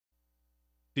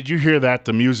Did you hear that?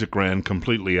 The music ran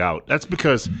completely out. That's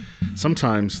because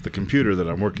sometimes the computer that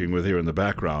I'm working with here in the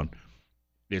background,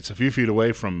 it's a few feet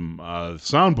away from the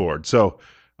soundboard. So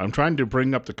I'm trying to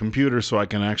bring up the computer so I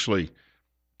can actually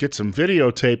get some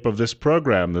videotape of this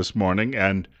program this morning.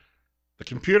 And the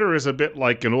computer is a bit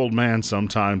like an old man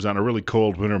sometimes on a really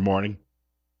cold winter morning.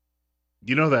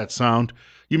 You know that sound?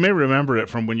 You may remember it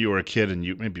from when you were a kid and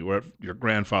you maybe were at your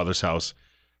grandfather's house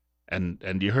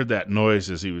and you heard that noise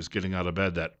as he was getting out of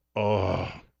bed, that oh,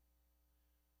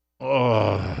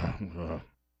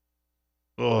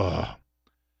 oh.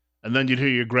 And then you'd hear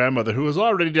your grandmother, who was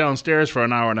already downstairs for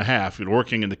an hour and a half,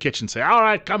 working in the kitchen, say, "All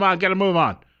right, come on, get a move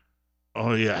on."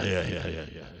 Oh, yeah.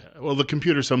 Well, the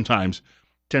computer sometimes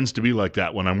tends to be like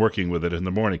that when I'm working with it in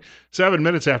the morning. 7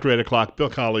 minutes after 8 o'clock, Bill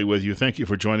Colley with you. Thank you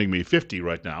for joining me. 50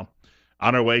 right now.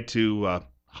 On our way to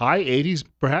high 80s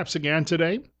perhaps again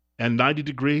today, and 90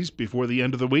 degrees before the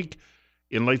end of the week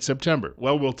in late September.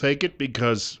 Well, we'll take it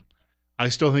because I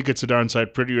still think it's a darn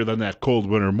sight prettier than that cold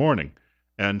winter morning.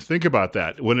 And think about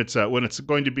that. When it's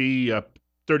going to be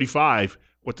 35,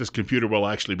 what this computer will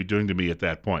actually be doing to me at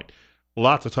that point. A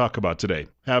lot to talk about today.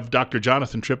 Have Dr.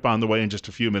 Jonathan Tripp on the way in just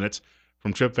a few minutes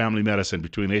from Tripp Family Medicine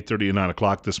between 8:30 and 9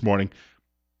 o'clock this morning.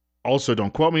 Also,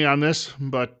 don't quote me on this,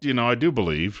 but, I do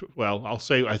believe, well, I'll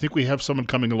say I think we have someone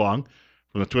coming along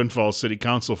from the Twin Falls City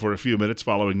Council for a few minutes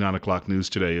following 9 o'clock news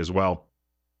today as well.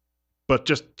 But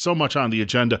just so much on the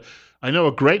agenda. I know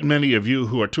a great many of you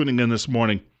who are tuning in this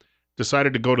morning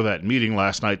decided to go to that meeting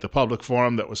last night, the public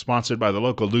forum that was sponsored by the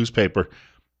local newspaper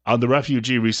on the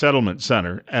Refugee Resettlement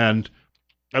Center. And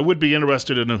I would be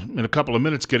interested in a couple of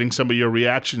minutes getting some of your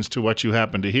reactions to what you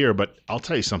happen to hear, but I'll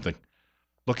tell you something.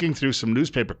 Looking through some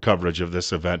newspaper coverage of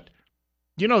this event,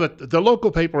 you know that the local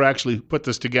paper actually put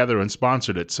this together and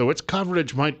sponsored it, so its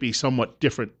coverage might be somewhat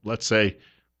different, let's say,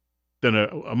 than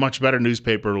a much better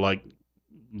newspaper like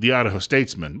the Idaho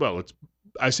Statesman. Well,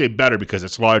 I say better because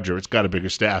it's larger, it's got a bigger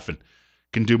staff, and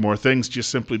can do more things just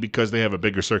simply because they have a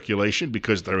bigger circulation,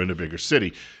 because they're in a bigger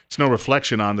city. It's no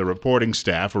reflection on the reporting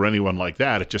staff or anyone like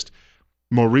that. It's just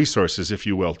more resources, if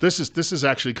you will. This is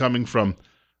actually coming from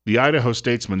the Idaho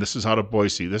Statesman. This is out of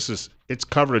Boise. This is its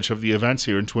coverage of the events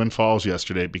here in Twin Falls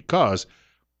yesterday, because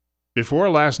before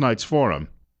last night's forum,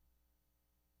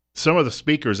 some of the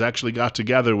speakers actually got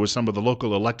together with some of the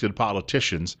local elected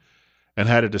politicians and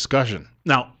had a discussion.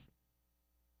 Now,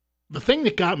 the thing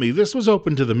that got me, this was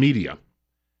open to the media.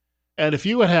 And if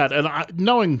you had,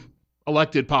 knowing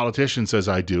elected politicians as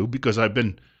I do, because I've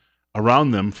been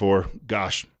around them for,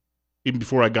 even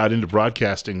before I got into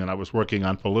broadcasting and I was working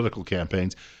on political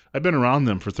campaigns, I've been around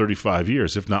them for 35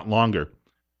 years, if not longer.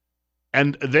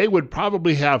 And they would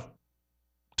probably have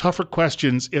tougher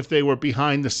questions if they were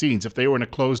behind the scenes, if they were in a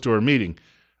closed-door meeting.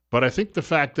 But I think the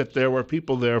fact that there were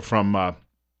people there from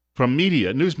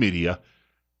media, news media,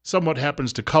 somewhat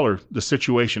happens to color the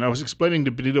situation. I was explaining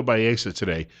to Benito Baeza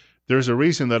today, there's a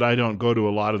reason that I don't go to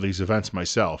a lot of these events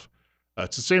myself.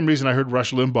 It's the same reason I heard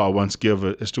Rush Limbaugh once give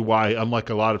as to why, unlike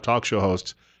a lot of talk show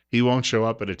hosts, he won't show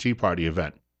up at a Tea Party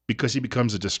event, because he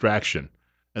becomes a distraction.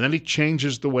 And then he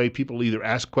changes the way people either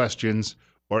ask questions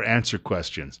or answer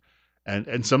questions.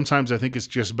 And sometimes I think it's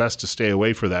just best to stay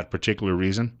away for that particular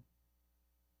reason.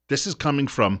 This is coming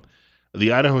from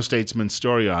the Idaho Statesman's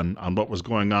story on what was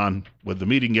going on with the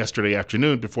meeting yesterday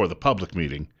afternoon before the public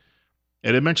meeting.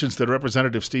 And it mentions that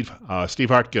Representative Steve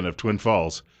Hartkin of Twin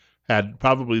Falls had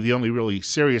probably the only really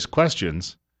serious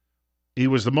questions. He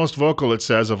was the most vocal, it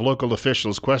says, of local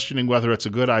officials questioning whether it's a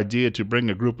good idea to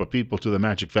bring a group of people to the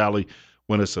Magic Valley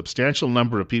when a substantial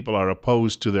number of people are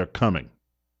opposed to their coming.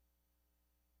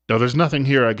 Now, there's nothing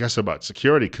here, I guess, about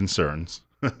security concerns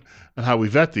and how we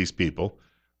vet these people,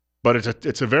 but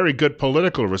it's a very good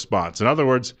political response. In other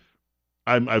words,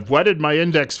 I've wetted my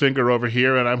index finger over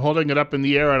here, and I'm holding it up in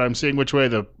the air, and I'm seeing which way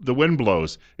the wind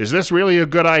blows. Is this really a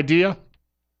good idea?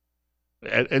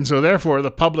 And so, therefore,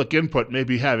 the public input may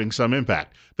be having some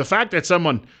impact. The fact that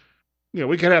someone,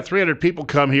 we could have 300 people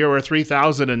come here or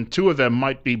 3,000, and 2 of them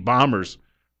might be bombers,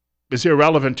 is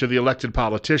irrelevant to the elected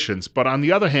politicians. But on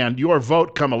the other hand, your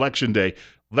vote come election day,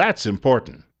 that's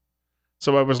important.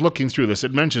 So I was looking through this.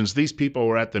 It mentions these people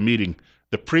were at the meeting,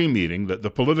 the pre-meeting, the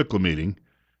political meeting.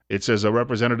 It says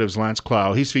Representatives Lance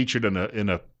Clow. He's featured in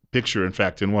a picture, in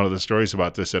fact, in one of the stories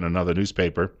about this in another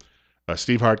newspaper.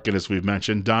 Steve Hartkin, as we've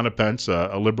mentioned. Donna Pence,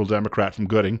 a liberal Democrat from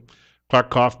Gooding. Clark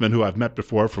Kaufman, who I've met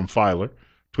before, from Filer.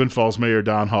 Twin Falls Mayor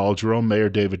Don Hall. Jerome Mayor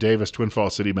David Davis. Twin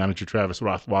Falls City Manager Travis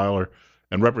Rothweiler.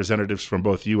 And representatives from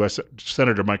both U.S.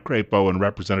 Senator Mike Crapo and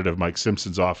Representative Mike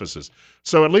Simpson's offices.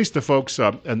 So at least the folks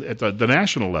and at the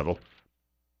national level,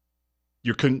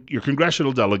 your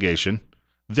congressional delegation,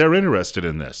 they're interested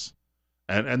in this.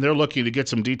 And they're looking to get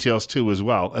some details too as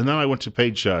well. And then I went to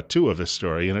page 2 of this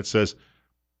story, and it says,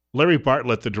 Larry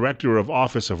Bartlett, the director of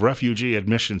Office of Refugee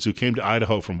Admissions, who came to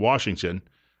Idaho from Washington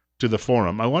to the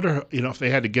forum. I wonder, if they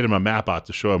had to get him a map out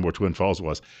to show him where Twin Falls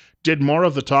was. Did more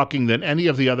of the talking than any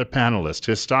of the other panelists.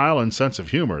 His style and sense of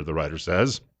humor, the writer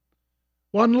says,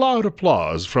 won loud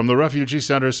applause from the Refugee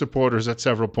Center's supporters at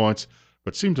several points,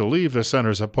 but seemed to leave the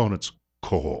center's opponents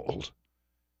cold.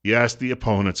 Yes, the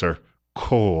opponents are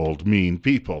cold, mean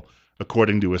people,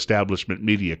 according to establishment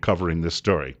media covering this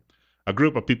story. A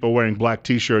group of people wearing black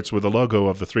T-shirts with the logo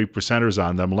of the 3 percenters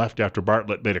on them left after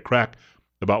Bartlett made a crack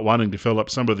about wanting to fill up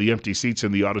some of the empty seats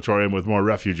in the auditorium with more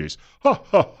refugees. Ha,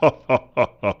 ha, ha, ha, ha,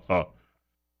 ha, ha.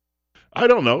 I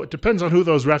don't know. It depends on who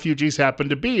those refugees happen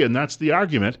to be, and that's the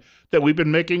argument that we've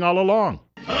been making all along.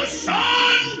 The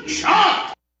sun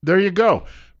shot! There you go.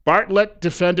 Bartlett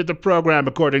defended the program,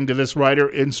 according to this writer,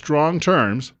 in strong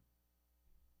terms,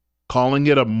 calling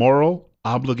it a moral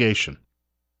obligation.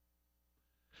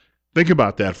 Think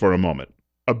about that for a moment.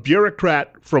 A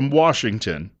bureaucrat from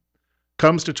Washington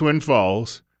comes to Twin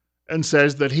Falls and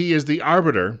says that he is the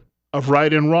arbiter of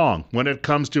right and wrong when it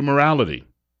comes to morality.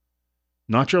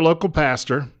 Not your local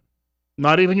pastor,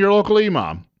 not even your local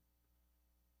imam.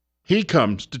 He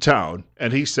comes to town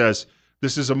and he says,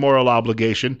 this is a moral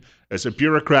obligation. As a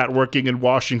bureaucrat working in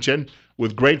Washington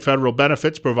with great federal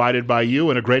benefits provided by you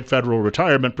and a great federal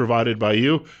retirement provided by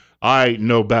you, I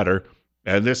know better,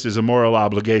 and this is a moral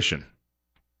obligation.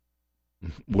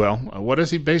 Well, what does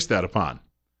he base that upon?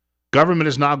 Government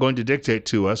is now going to dictate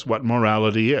to us what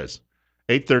morality is.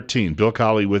 8:13, Bill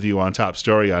Colley with you on Top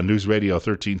Story on News Radio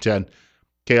 1310,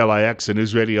 KLIX and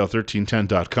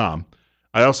newsradio1310.com.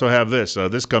 I also have this.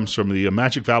 This comes from the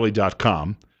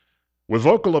magicvalley.com. With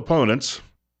vocal opponents,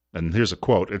 and here's a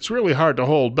quote, it's really hard to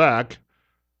hold back.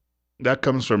 That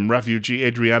comes from refugee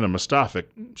Adriana Mustafik.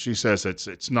 She says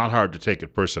it's not hard to take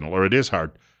it personal, or it is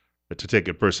hard to take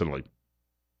it personally.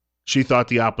 She thought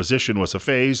the opposition was a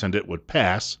phase and it would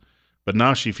pass, but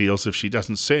now she feels if she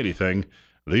doesn't say anything,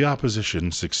 the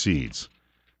opposition succeeds.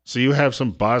 So you have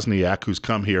some Bosniak who's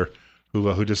come here,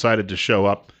 who decided to show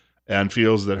up and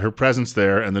feels that her presence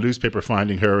there and the newspaper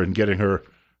finding her and getting her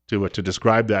to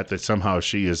describe that somehow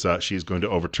she is going to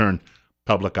overturn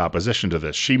public opposition to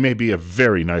this. She may be a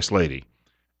very nice lady,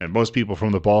 and most people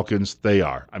from the Balkans, they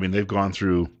are. I mean, they've gone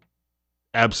through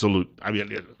what's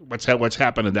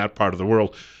happened in that part of the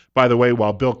world. By the way,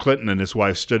 while Bill Clinton and his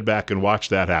wife stood back and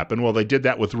watched that happen, well, they did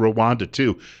that with Rwanda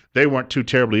too. They weren't too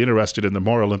terribly interested in the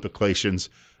moral implications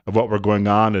of what were going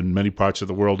on in many parts of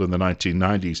the world in the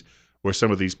 1990s, where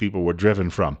some of these people were driven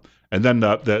from. And then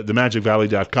the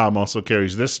magicvalley.com also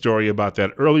carries this story about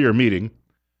that earlier meeting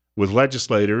with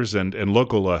legislators and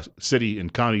local city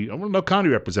and county, no county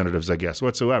representatives, I guess,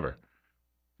 whatsoever.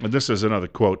 And this is another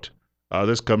quote.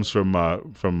 This comes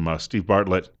from Steve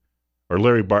Bartlett, or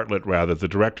Larry Bartlett, rather, the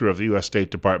director of the U.S.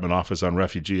 State Department Office on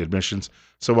Refugee Admissions.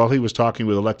 So while he was talking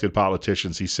with elected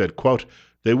politicians, he said, quote,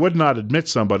 they would not admit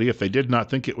somebody if they did not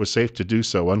think it was safe to do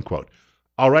so, unquote.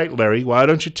 All right, Larry, why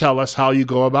don't you tell us how you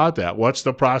go about that? What's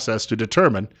the process to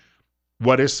determine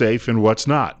what is safe and what's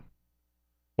not?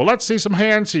 Well, let's see some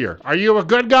hands here. Are you a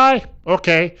good guy?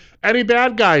 Okay. Any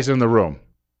bad guys in the room?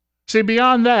 See,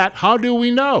 beyond that, how do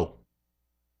we know?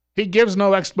 He gives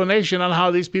no explanation on how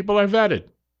these people are vetted.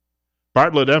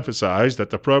 Bartlett emphasized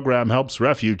that the program helps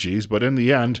refugees, but in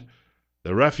the end,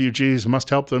 the refugees must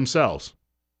help themselves.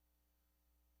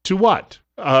 To what?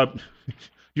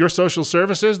 Your social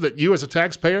services that you as a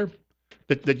taxpayer,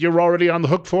 that you're already on the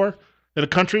hook for in a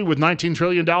country with $19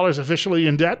 trillion officially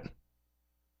in debt?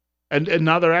 And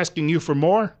now they're asking you for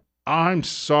more? I'm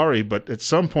sorry, but at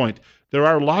some point, there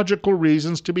are logical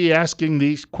reasons to be asking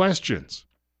these questions.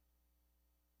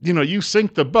 You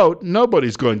sink the boat,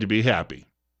 nobody's going to be happy.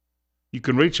 You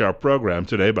can reach our program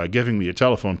today by giving me a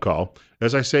telephone call.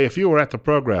 As I say, if you were at the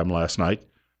program last night,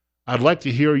 I'd like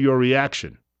to hear your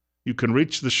reaction. You can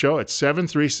reach the show at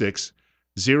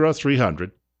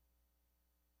 736-0300,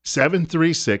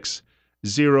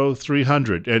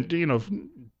 736-0300. And,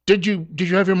 did you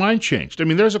have your mind changed? I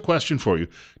mean, there's a question for you.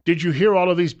 Did you hear all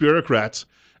of these bureaucrats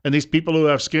and these people who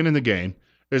have skin in the game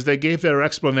as they gave their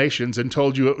explanations and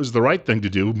told you it was the right thing to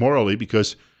do morally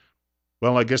because,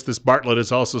 well, I guess this Bartlett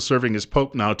is also serving as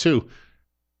Pope now too.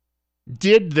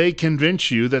 Did they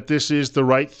convince you that this is the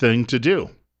right thing to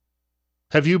do?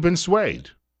 Have you been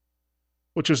swayed?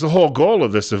 Which was the whole goal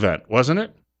of this event, wasn't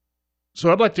it?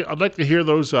 So I'd like to hear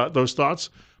those thoughts.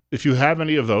 If you have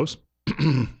any of those,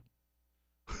 I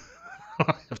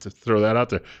have to throw that out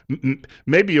there.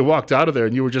 Maybe you walked out of there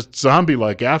and you were just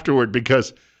zombie-like afterward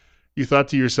because you thought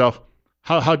to yourself,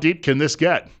 how deep can this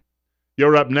get?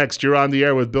 You're up next. You're on the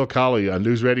air with Bill Colley on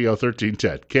News Radio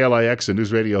 1310, KLIX and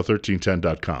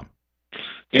newsradio1310.com.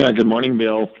 Yeah, good morning,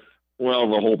 Bill. Well,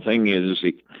 the whole thing is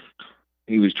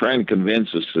he was trying to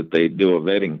convince us that they do a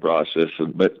vetting process,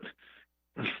 but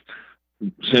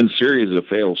since Syria is a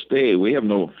failed state, we have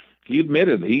no. He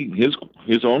admitted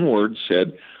his own words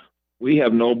said we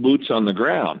have no boots on the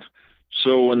ground.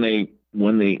 So when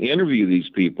they interview these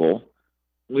people,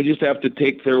 we just have to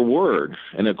take their word.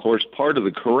 And of course, part of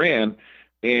the Quran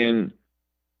and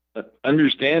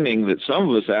understanding that some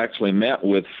of us actually met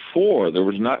with four. There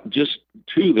was not just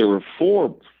two. There were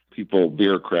four people,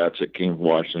 bureaucrats that came to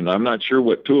Washington. I'm not sure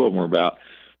what two of them were about,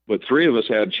 but three of us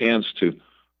had a chance to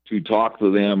talk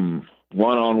to them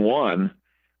one-on-one.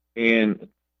 And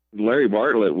Larry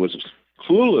Bartlett was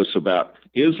clueless about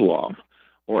Islam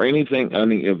or anything,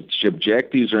 any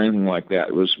objectives or anything like that.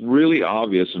 It was really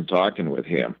obvious in talking with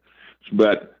him.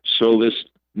 But so this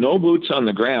no boots on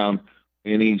the ground,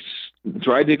 and he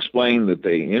tried to explain that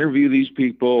they interview these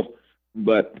people,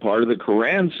 but part of the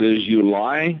Quran says you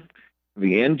lie,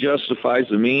 the end justifies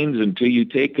the means until you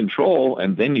take control,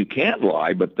 and then you can't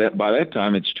lie, but that by that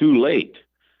time it's too late.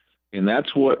 And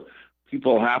that's what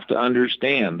people have to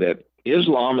understand, that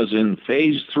Islam is in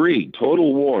phase 3,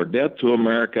 total war, death to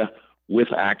America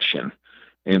with action.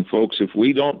 And folks, if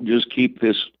we don't just keep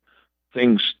this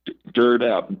thing stirred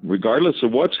up, regardless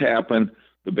of what's happened,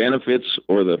 the benefits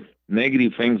or the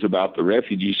negative things about the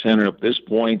refugee center at this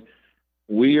point,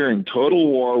 we are in total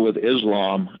war with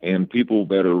Islam, and people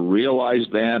better realize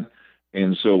that.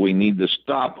 And so we need to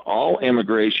stop all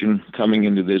immigration coming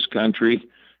into this country.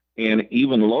 And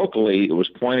even locally, it was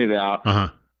pointed out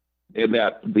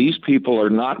that these people are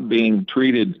not being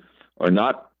treated or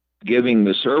not giving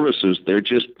the services. They're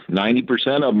just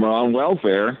 90% of them are on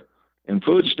welfare and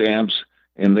food stamps,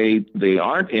 and they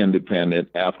aren't independent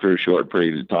after a short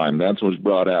period of time. That was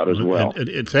brought out as well.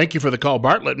 And thank you for the call.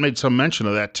 Bartlett made some mention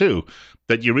of that, too,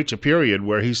 that you reach a period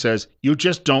where he says, you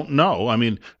just don't know. I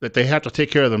mean, that they have to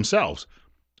take care of themselves.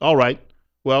 All right.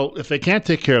 Well, if they can't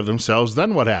take care of themselves,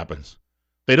 then what happens?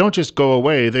 They don't just go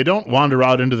away. They don't wander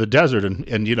out into the desert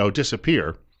and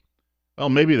disappear. Well,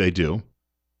 maybe they do.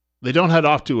 They don't head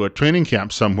off to a training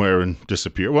camp somewhere and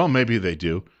disappear. Well, maybe they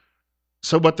do.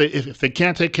 So if they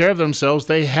can't take care of themselves,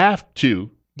 they have to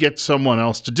get someone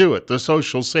else to do it, the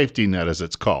social safety net, as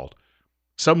it's called.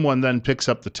 Someone then picks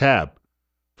up the tab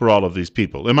for all of these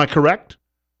people. Am I correct?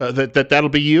 That'll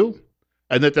be you?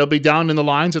 And that they'll be down in the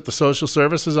lines at the social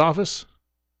services office?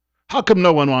 How come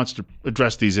no one wants to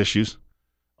address these issues?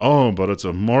 Oh, but it's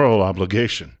a moral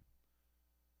obligation.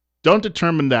 Don't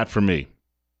determine that for me.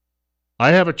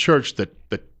 I have a church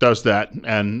that does that,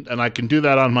 and I can do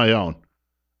that on my own.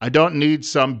 I don't need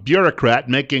some bureaucrat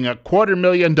making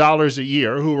 $250,000 a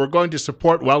year who we're going to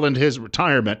support well into his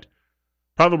retirement,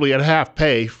 probably at half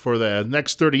pay for the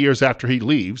next 30 years after he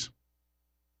leaves.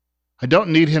 I don't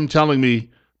need him telling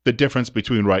me the difference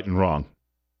between right and wrong.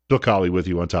 Bill Colley with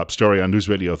you on Top Story on News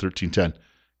Radio 1310,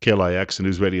 KLIX and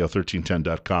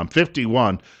newsradio1310.com.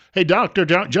 51. Hey, Dr.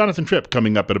 Jonathan Tripp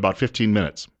coming up in about 15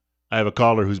 minutes. I have a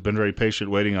caller who's been very patient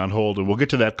waiting on hold, and we'll get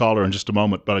to that caller in just a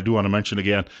moment, but I do want to mention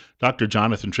again, Dr.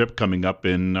 Jonathan Tripp coming up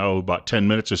in about 10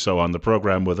 minutes or so on the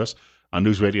program with us on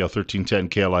News Radio 1310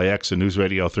 KLIX and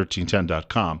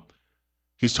newsradio1310.com.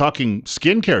 He's talking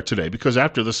skincare today because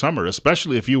after the summer,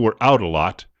 especially if you were out a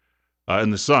lot in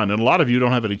the sun, and a lot of you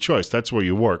don't have any choice, that's where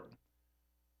you work,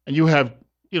 and you have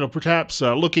perhaps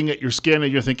looking at your skin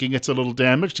and you're thinking it's a little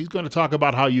damaged, he's going to talk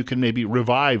about how you can maybe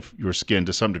revive your skin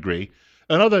to some degree.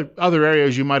 And other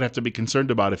areas you might have to be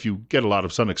concerned about if you get a lot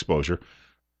of sun exposure.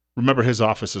 Remember, his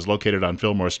office is located on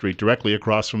Fillmore Street, directly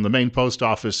across from the main post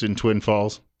office in Twin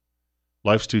Falls.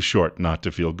 Life's too short not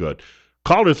to feel good.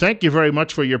 Caller, thank you very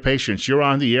much for your patience. You're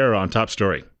on the air on Top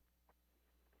Story.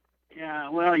 Yeah,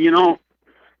 well,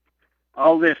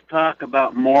 all this talk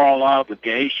about moral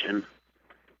obligation,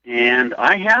 and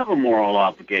I have a moral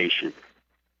obligation.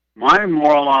 My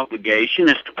moral obligation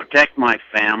is to protect my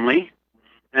family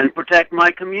and protect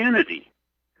my community.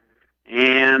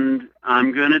 And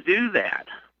I'm going to do that.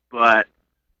 But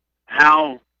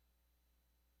how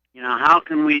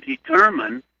can we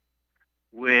determine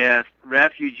with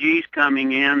refugees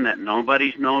coming in that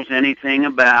nobody knows anything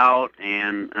about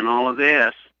and all of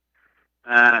this,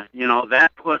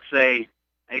 that puts a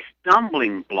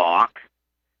stumbling block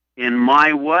in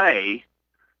my way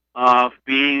of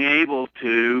being able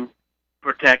to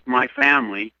protect my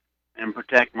family and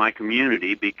protect my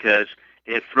community, because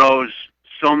it throws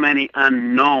so many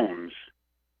unknowns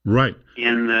right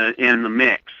in the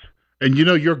mix. And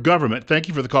your government, thank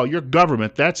you for the call, your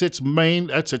government, that's its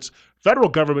federal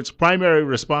government's primary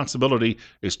responsibility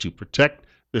is to protect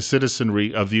the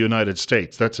citizenry of the United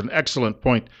States. That's an excellent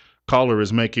point caller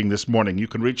is making this morning. You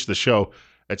can reach the show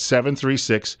at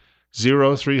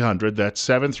 736-0300. That's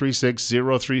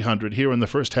 736-0300. Here in the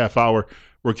first half hour,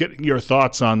 we're getting your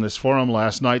thoughts on this forum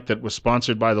last night that was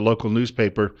sponsored by the local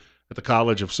newspaper at the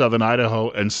College of Southern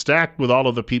Idaho and stacked with all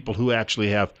of the people who actually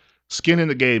have skin in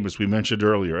the game, as we mentioned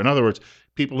earlier. In other words,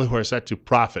 people who are set to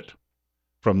profit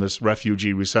from this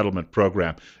refugee resettlement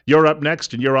program. You're up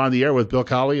next, and you're on the air with Bill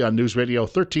Colley on News Radio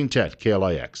 1310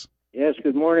 KLIX. Yes,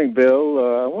 good morning,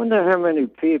 Bill. I wonder how many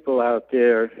people out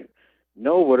there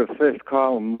know what a fifth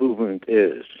column movement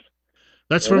is.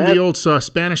 That's from the old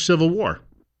Spanish Civil War.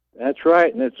 That's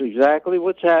right, and that's exactly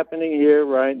what's happening here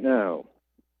right now.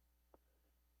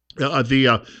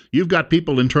 You've got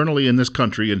people internally in this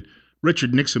country, and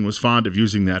Richard Nixon was fond of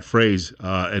using that phrase,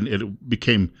 and it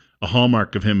became a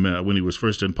hallmark of him when he was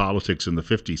first in politics in the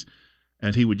 50s.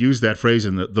 And he would use that phrase,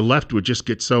 and the left would just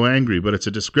get so angry. But it's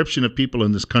a description of people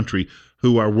in this country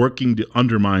who are working to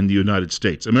undermine the United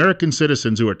States, American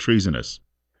citizens who are treasonous.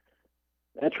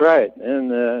 That's right,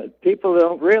 and people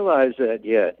don't realize that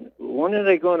yet. When are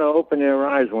they going to open their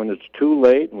eyes? When it's too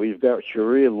late and we've got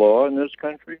Sharia law in this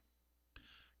country?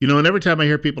 You know, and every time I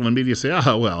hear people in media say,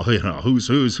 "Oh, well, you know,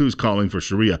 who's calling for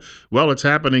Sharia?" Well, it's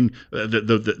happening.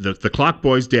 The Clock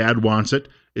Boy's dad wants it.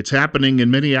 It's happening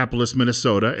in Minneapolis,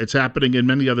 Minnesota. It's happening in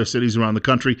many other cities around the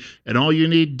country. And all you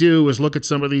need to do is look at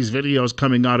some of these videos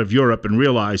coming out of Europe and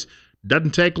realize it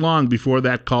doesn't take long before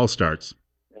that call starts.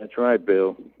 That's right,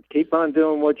 Bill. Keep on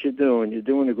doing what you're doing. You're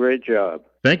doing a great job.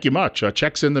 Thank you much.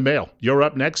 Check's in the mail. You're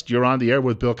up next. You're on the air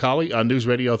with Bill Colley on News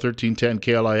Radio 1310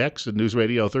 KLIX and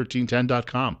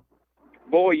newsradio1310.com.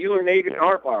 Boy, you and Nathan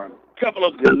Harp are a couple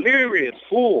of delirious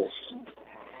fools.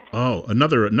 Oh,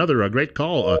 another great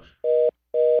call.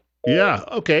 Yeah,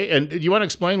 okay. And you want to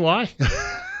explain why?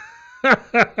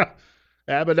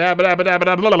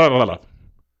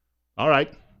 All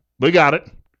right. We got it.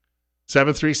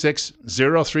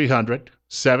 736-0300.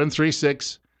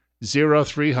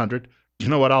 736-0300. You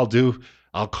know what I'll do?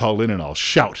 I'll call in and I'll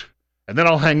shout. And then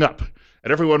I'll hang up.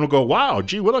 And everyone will go, wow,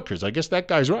 gee willikers, I guess that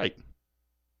guy's right.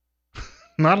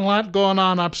 Not a lot going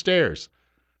on upstairs.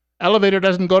 Elevator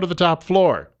doesn't go to the top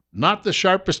floor. Not the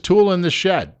sharpest tool in the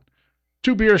shed.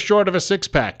 2 beers short of a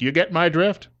six-pack. You get my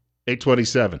drift?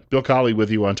 827. Bill Colley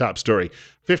with you on Top Story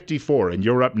 54. And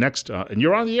you're up next. And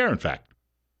you're on the air, in fact.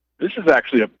 This is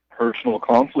actually a personal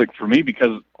conflict for me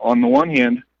because on the one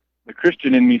hand, the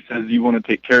Christian in me says you want to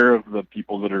take care of the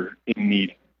people that are in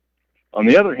need. On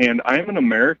the other hand, I am an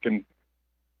American,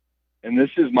 and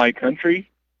this is my country,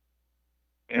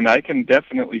 and I can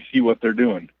definitely see what they're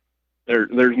doing.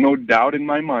 There's no doubt in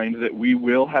my mind that we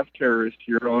will have terrorists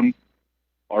here on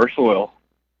our soil,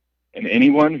 and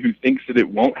anyone who thinks that it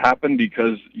won't happen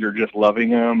because you're just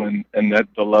loving them and that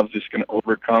the love's just going to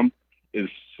overcome is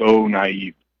so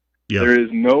naive. Yep. There is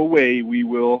no way we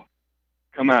will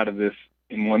come out of this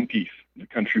in one piece. The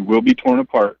country will be torn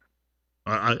apart.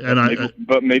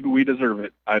 But maybe we deserve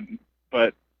it.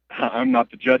 But I'm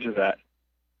not the judge of that.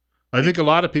 I think a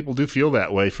lot of people do feel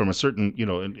that way from a certain,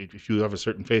 if you have a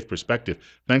certain faith perspective.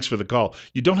 Thanks for the call.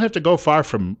 You don't have to go far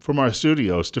from our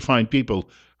studios to find people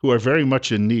who are very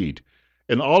much in need.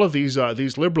 And all of these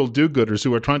liberal do-gooders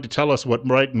who are trying to tell us what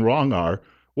right and wrong are,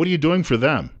 what are you doing for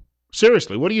them?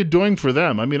 Seriously, what are you doing for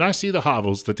them? I mean, I see the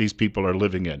hovels that these people are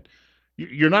living in.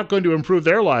 You're not going to improve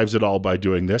their lives at all by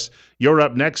doing this. You're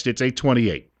up next. It's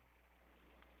 828.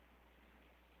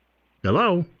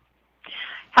 Hello?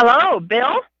 Hello,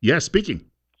 Bill? Yes, speaking.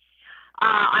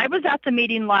 I was at the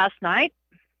meeting last night.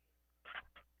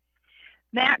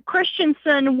 Matt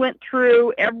Christensen went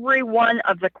through every one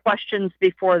of the questions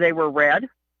before they were read.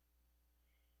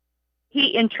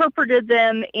 He interpreted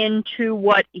them into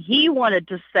what he wanted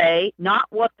to say, not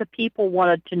what the people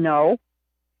wanted to know.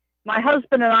 My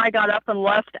husband and I got up and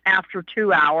left after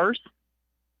 2 hours.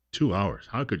 2 hours?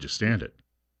 How could you stand it?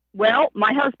 Well,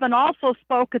 my husband also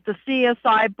spoke at the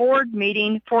CSI board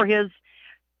meeting for his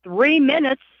 3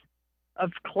 minutes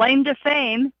of claim to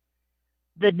fame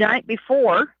the night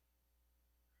before.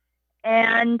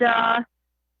 And I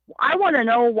want to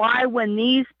know why, when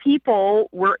these people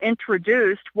were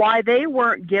introduced, why they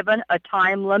weren't given a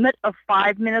time limit of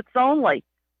 5 minutes only.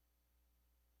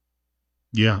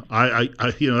 Yeah, I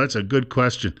that's a good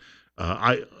question.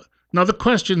 Now, the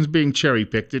question's being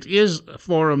cherry-picked. It is a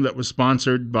forum that was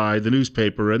sponsored by the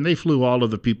newspaper, and they flew all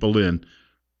of the people in.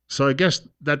 So I guess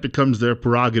that becomes their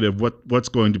prerogative, what's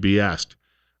going to be asked.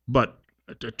 But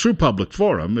a true public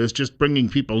forum is just bringing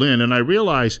people in, and I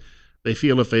realize they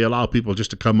feel if they allow people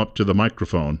just to come up to the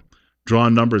microphone, draw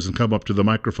numbers and come up to the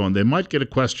microphone, they might get a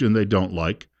question they don't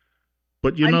like.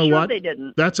 But you I'm know sure what? they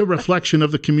didn't. That's a reflection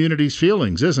of the community's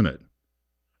feelings, isn't it?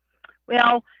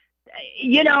 Well,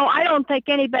 I don't think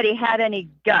anybody had any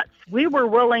guts. We were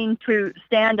willing to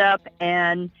stand up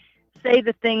and say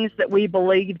the things that we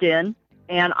believed in.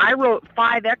 And I wrote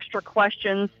 5 extra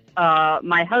questions.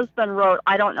 My husband wrote,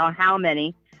 I don't know how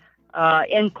many,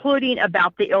 including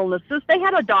about the illnesses. They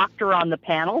had a doctor on the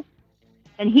panel,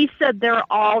 and he said they're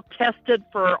all tested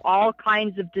for all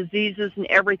kinds of diseases and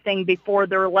everything before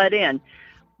they're let in.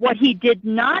 What he did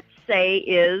not say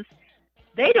is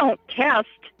they don't test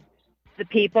the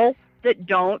people that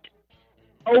don't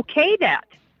okay that.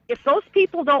 If those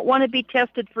people don't want to be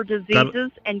tested for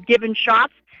diseases and given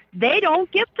shots, they don't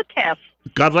get the test.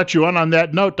 God let you on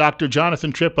that note. Dr.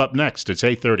 Jonathan Tripp up next. It's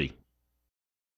 8:30.